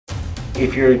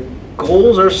If your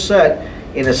goals are set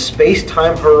in a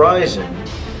space-time horizon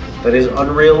that is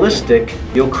unrealistic,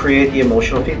 you'll create the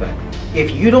emotional feedback.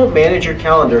 If you don't manage your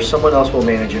calendar, someone else will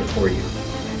manage it for you.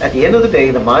 At the end of the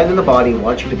day, the mind and the body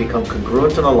want you to become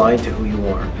congruent and aligned to who you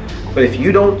are. But if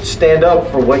you don't stand up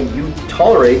for what you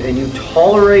tolerate, and you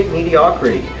tolerate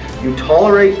mediocrity, you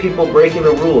tolerate people breaking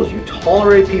the rules, you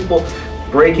tolerate people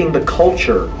breaking the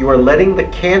culture, you are letting the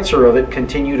cancer of it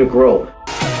continue to grow.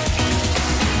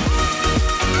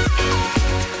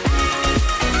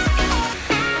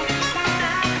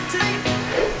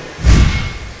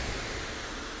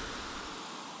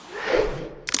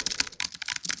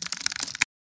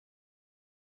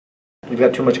 You've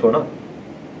got too much going on.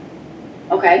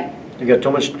 Okay. You've got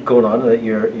too much going on that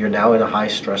you're now in a high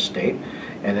stress state.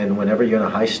 And then whenever you're in a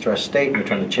high stress state and you're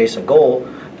trying to chase a goal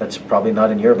that's probably not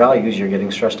in your values, you're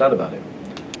getting stressed out about it.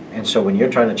 And so when you're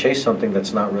trying to chase something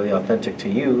that's not really authentic to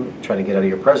you, trying to get out of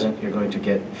your present, you're going to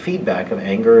get feedback of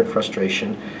anger and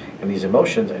frustration and these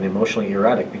emotions, and emotionally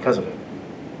erratic because of it.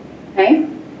 Okay.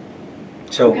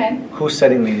 So who's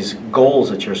setting these goals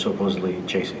that you're supposedly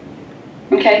chasing?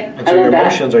 Okay, and so your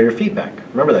emotions are your feedback.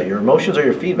 Remember that. Your emotions are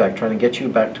your feedback trying to get you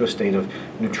back to a state of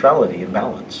neutrality and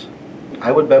balance.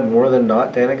 I would bet more than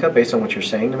not, Danica, based on what you're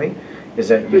saying to me, is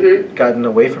that you've gotten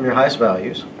away from your highest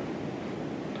values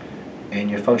and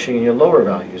you're functioning in your lower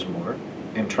values more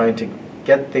and trying to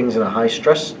get things in a high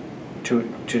stress to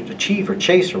achieve or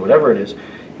chase or whatever it is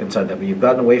inside that. But you've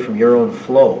gotten away from your own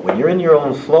flow. When you're in your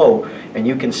own flow and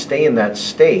you can stay in that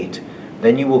state,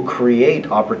 then you will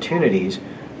create opportunities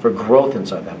for growth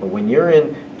inside that. But when you're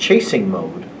in chasing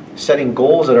mode, setting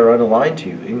goals that are unaligned to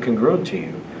you, incongruent to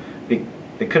you,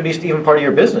 it could be even part of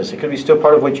your business, it could be still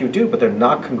part of what you do, but they're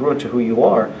not congruent to who you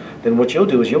are, then what you'll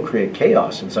do is you'll create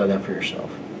chaos inside that for yourself.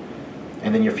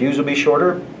 And then your fuse will be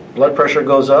shorter, blood pressure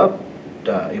goes up,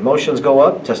 emotions go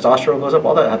up, testosterone goes up,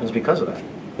 all that happens because of that.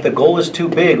 If the goal is too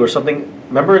big or something,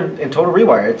 remember in Total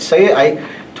Rewire,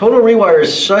 Total Rewire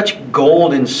is such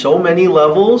gold in so many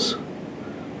levels.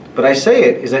 But I say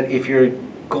it is that if your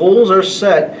goals are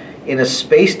set in a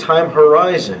space-time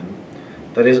horizon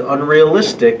that is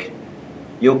unrealistic,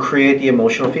 you'll create the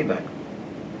emotional feedback.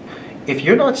 If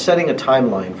you're not setting a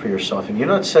timeline for yourself and you're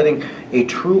not setting a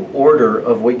true order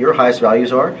of what your highest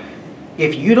values are,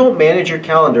 if you don't manage your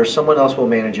calendar, someone else will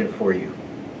manage it for you.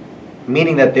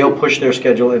 Meaning that they'll push their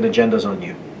schedule and agendas on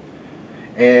you.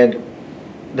 And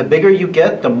the bigger you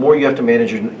get, the more you have to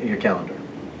manage your calendar.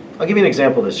 I'll give you an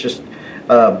example of this.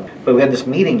 But we had this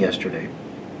meeting yesterday,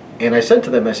 and I said to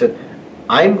them, I said,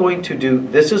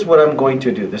 this is what I'm going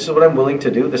to do. This is what I'm willing to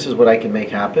do. This is what I can make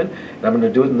happen, and I'm going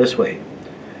to do it in this way.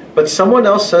 But someone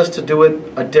else says to do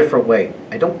it a different way.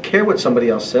 I don't care what somebody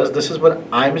else says. This is what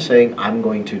I'm saying I'm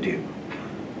going to do.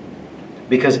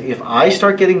 Because if I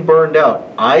start getting burned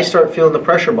out, I start feeling the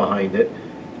pressure behind it,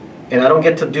 and I don't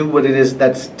get to do what it is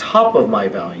that's top of my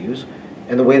values,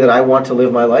 and the way that I want to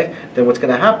live my life, then what's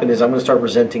going to happen is I'm going to start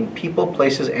resenting people,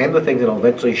 places, and the things that will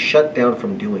eventually shut down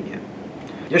from doing it.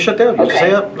 You're shut down. You just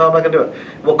say, oh, no, I'm not going to do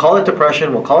it. We'll call it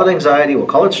depression, we'll call it anxiety, we'll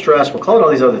call it stress, we'll call it all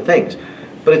these other things.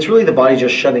 But it's really the body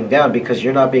just shutting down because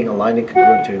you're not being aligned and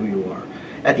congruent to who you are.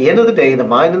 At the end of the day, the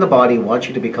mind and the body want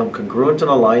you to become congruent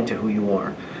and aligned to who you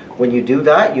are. When you do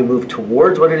that, you move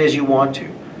towards what it is you want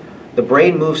to. The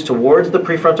brain moves towards the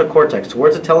prefrontal cortex,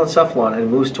 towards the telencephalon, and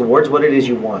moves towards what it is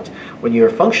you want. When you're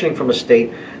functioning from a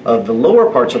state of the lower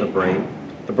parts of the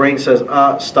brain says,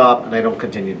 stop, and I don't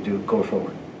continue to go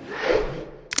forward.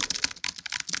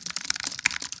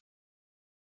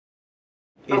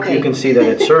 If you can see that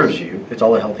it serves you, it's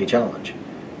all a healthy challenge,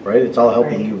 right? It's all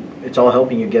helping you. It's all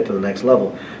helping you get to the next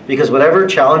level. Because whatever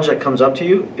challenge that comes up to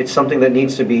you, it's something that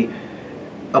needs to be,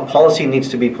 a policy needs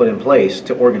to be put in place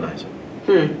to organize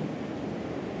it.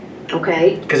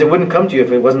 Okay. Because it wouldn't come to you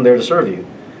if it wasn't there to serve you.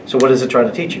 So what is it trying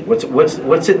to teach you?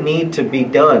 What's it need to be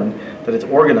done that it's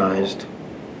organized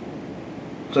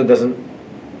so it doesn't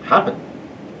happen?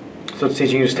 So it's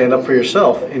teaching you to stand up for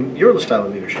yourself in your style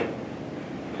of leadership.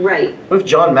 Right. What if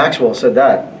John Maxwell said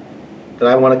that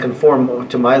I want to conform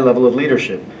to my level of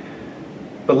leadership?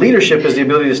 But leadership is the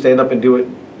ability to stand up and do it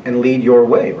and lead your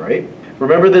way, right?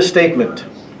 Remember this statement,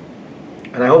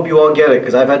 and I hope you all get it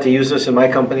because I've had to use this in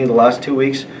my company the last 2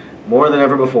 weeks more than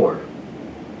ever before.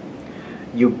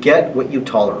 You get what you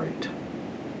tolerate.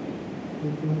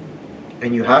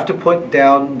 And you have to put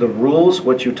down the rules,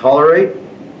 what you tolerate,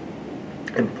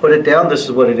 and put it down, this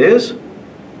is what it is,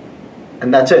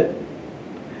 and that's it.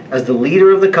 As the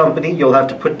leader of the company, you'll have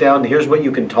to put down, here's what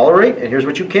you can tolerate, and here's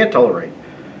what you can't tolerate.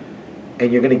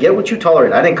 And you're going to get what you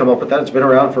tolerate. I didn't come up with that, it's been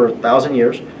around for 1,000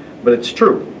 years, but it's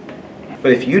true.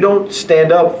 But if you don't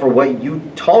stand up for what you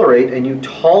tolerate, and you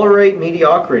tolerate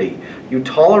mediocrity, you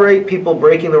tolerate people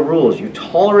breaking the rules, you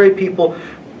tolerate people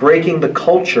breaking the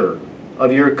culture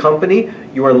of your company,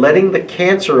 you are letting the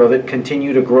cancer of it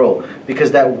continue to grow.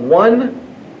 Because that one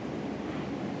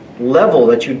level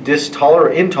that you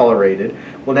intolerated,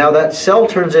 well, now that cell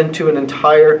turns into an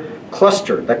entire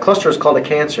cluster. That cluster is called a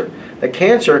cancer. The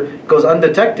cancer goes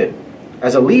undetected.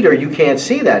 As a leader, you can't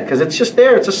see that because it's just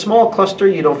there. It's a small cluster.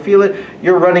 You don't feel it.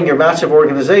 You're running your massive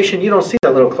organization. You don't see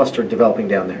that little cluster developing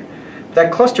down there.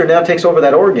 That cluster now takes over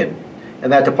that organ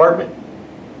and that department.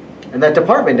 And that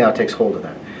department now takes hold of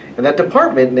that. And that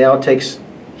department now takes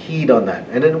heed on that.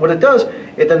 And then what it does,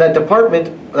 then that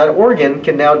department, that organ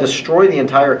can now destroy the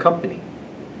entire company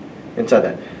inside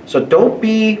that. So don't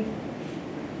be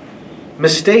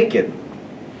mistaken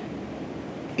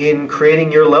in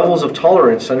creating your levels of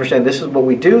tolerance. Understand this is what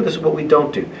we do, this is what we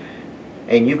don't do.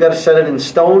 And you've got to set it in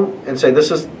stone and say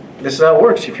this is how it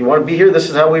works. If you want to be here, this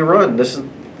is how we run. This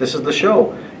is the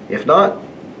show. If not,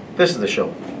 this is the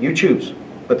show. You choose.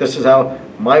 But this is how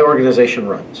my organization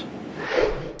runs.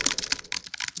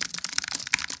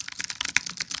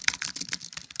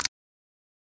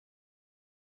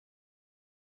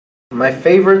 My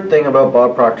favorite thing about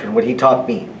Bob Proctor and what he taught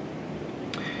me,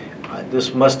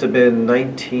 this must have been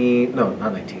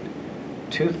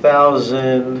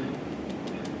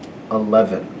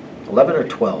 2011, 11 or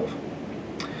 12.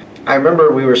 I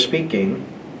remember we were speaking,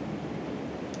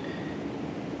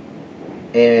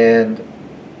 and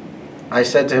I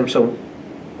said to him, so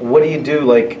what do you do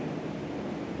like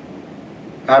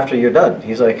after you're done?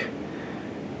 He's like,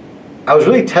 I was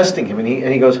really testing him, and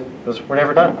he goes, we're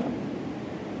never done.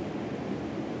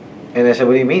 And I said,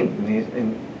 what do you mean?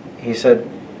 And he said,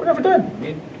 we're never done.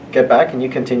 You get back and you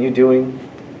continue doing,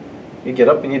 you get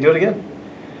up and you do it again.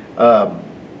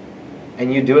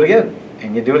 And you do it again,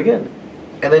 and you do it again.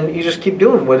 And then you just keep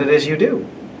doing what it is you do.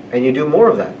 And you do more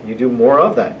of that. You do more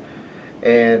of that.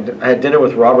 And I had dinner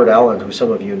with Robert Allen, who some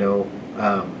of you know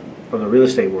from the real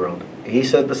estate world. He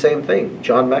said the same thing.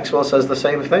 John Maxwell says the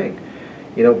same thing.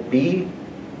 You know, be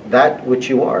that which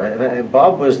you are. And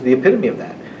Bob was the epitome of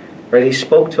that. Right? He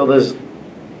spoke till his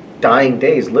dying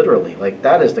days, literally. Like,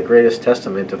 that is the greatest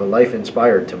testament of a life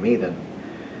inspired to me. Then,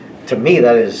 to me,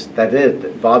 that is.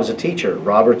 Bob's a teacher.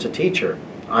 Robert's a teacher.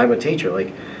 I'm a teacher.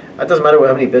 Like, that doesn't matter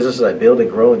how many businesses I build and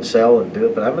grow and sell and do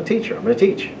it, but I'm a teacher. I'm going to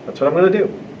teach. That's what I'm going to do.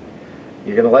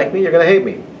 You're going to like me. You're going to hate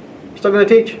me. I'm still going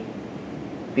to teach.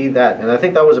 Be that. And I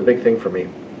think that was a big thing for me.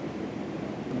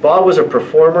 Bob was a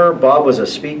performer. Bob was a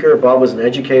speaker. Bob was an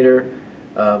educator.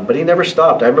 But he never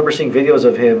stopped. I remember seeing videos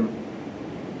of him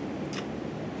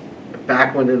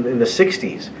back when in the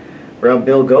 60s around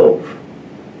Bill Gove.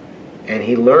 And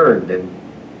he learned and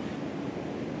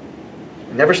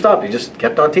never stopped. He just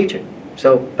kept on teaching.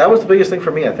 So that was the biggest thing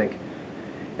for me, I think.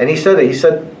 And he said it. He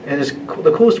said, and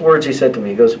the coolest words he said to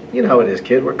me, he goes, you know how it is,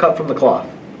 kid. We're cut from the cloth.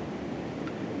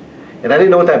 And I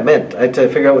didn't know what that meant. I had to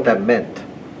figure out what that meant.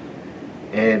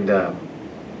 And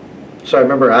so I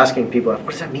remember asking people,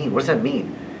 what does that mean? What does that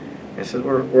mean? I said,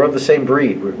 we're of the same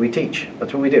breed. We teach.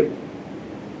 That's what we do.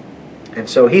 And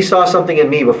so he saw something in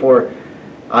me before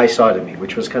I saw it in me,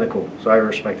 which was kind of cool. So I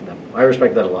respected that. I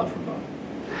respect that a lot from Bob.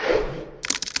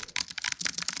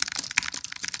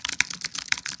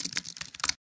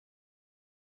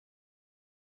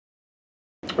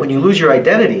 When you lose your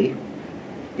identity,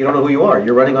 you don't know who you are.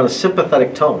 You're running on a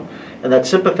sympathetic tone. And that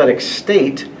sympathetic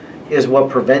state is what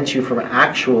prevents you from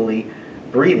actually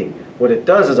breathing. What it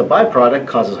does as a byproduct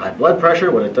causes high blood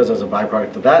pressure. What it does as a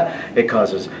byproduct of that, it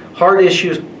causes heart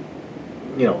issues,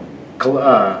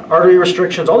 artery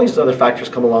restrictions. All these other factors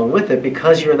come along with it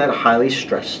because you're in that highly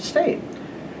stressed state.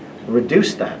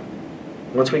 Reduce that.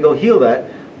 Once we go heal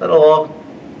that, that'll all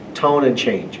tone and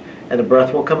change. And the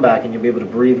breath will come back and you'll be able to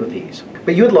breathe with ease.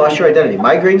 But you had lost your identity.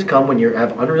 Migraines come when you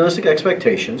have unrealistic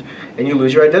expectations and you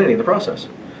lose your identity in the process.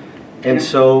 And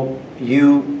so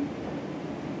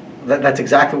that's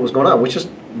exactly what was going on, which is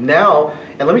now,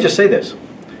 and let me just say this.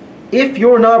 If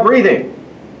you're not breathing,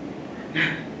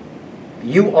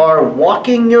 you are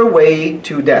walking your way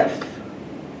to death.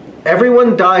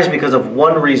 Everyone dies because of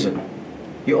one reason.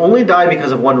 You only die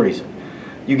because of one reason.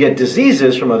 You get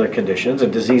diseases from other conditions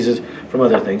and diseases from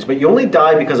other things, but you only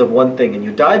die because of one thing, and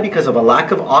you die because of a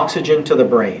lack of oxygen to the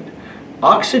brain.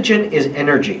 Oxygen is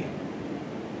energy.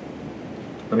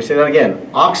 Let me say that again.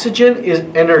 Oxygen is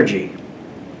energy.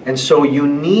 And so you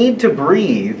need to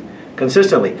breathe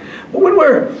consistently. But when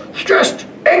we're stressed,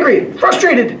 angry,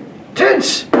 frustrated,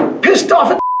 tense, pissed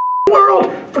off at the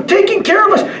world for taking care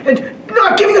of us and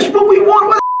not giving us what we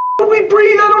want, what we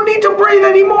breathe. I don't need to breathe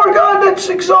anymore. God, that's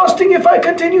exhausting. If I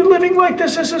continue living like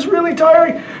this is really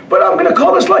tiring. But I'm going to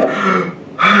call this life.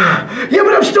 Yeah,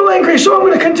 but I'm still angry, so I'm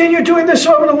going to continue doing this.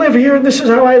 So I'm going to live here, and this is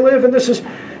how I live, and this is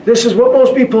what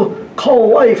most people call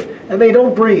life, and they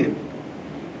don't breathe.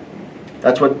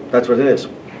 That's what it is.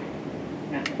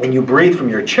 And you breathe from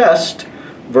your chest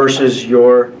versus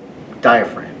your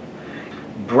diaphragm.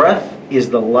 Breath is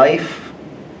the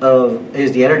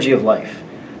energy of life.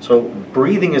 So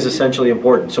breathing is essentially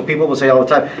important. So people will say all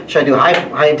the time, should I do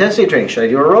high intensity training? Should I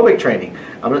do aerobic training?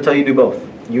 I'm going to tell you do both.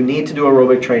 You need to do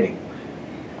aerobic training.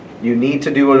 You need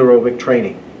to do aerobic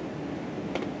training.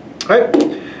 All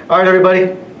right,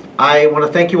 everybody. I want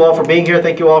to thank you all for being here.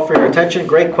 Thank you all for your attention.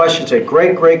 Great questions today.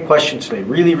 Great questions today.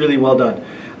 Really, really well done.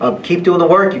 Keep doing the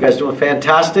work. You guys are doing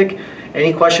fantastic.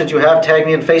 Any questions you have, tag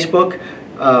me on Facebook.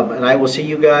 And I will see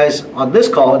you guys on this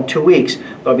call in 2 weeks.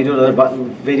 But I'll be doing other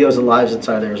videos and lives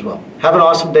inside there as well. Have an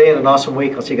awesome day and an awesome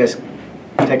week. I'll see you guys.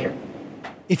 Take care.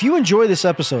 If you enjoy this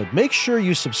episode, make sure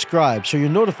you subscribe so you're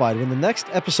notified when the next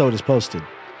episode is posted.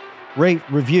 Rate,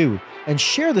 review, and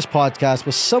share this podcast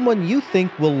with someone you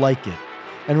think will like it.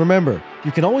 And remember,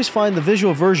 you can always find the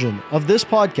visual version of this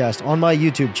podcast on my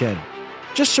YouTube channel.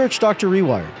 Just search Dr.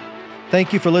 Rewire.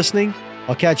 Thank you for listening.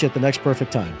 I'll catch you at the next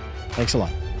perfect time. Thanks a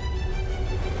lot.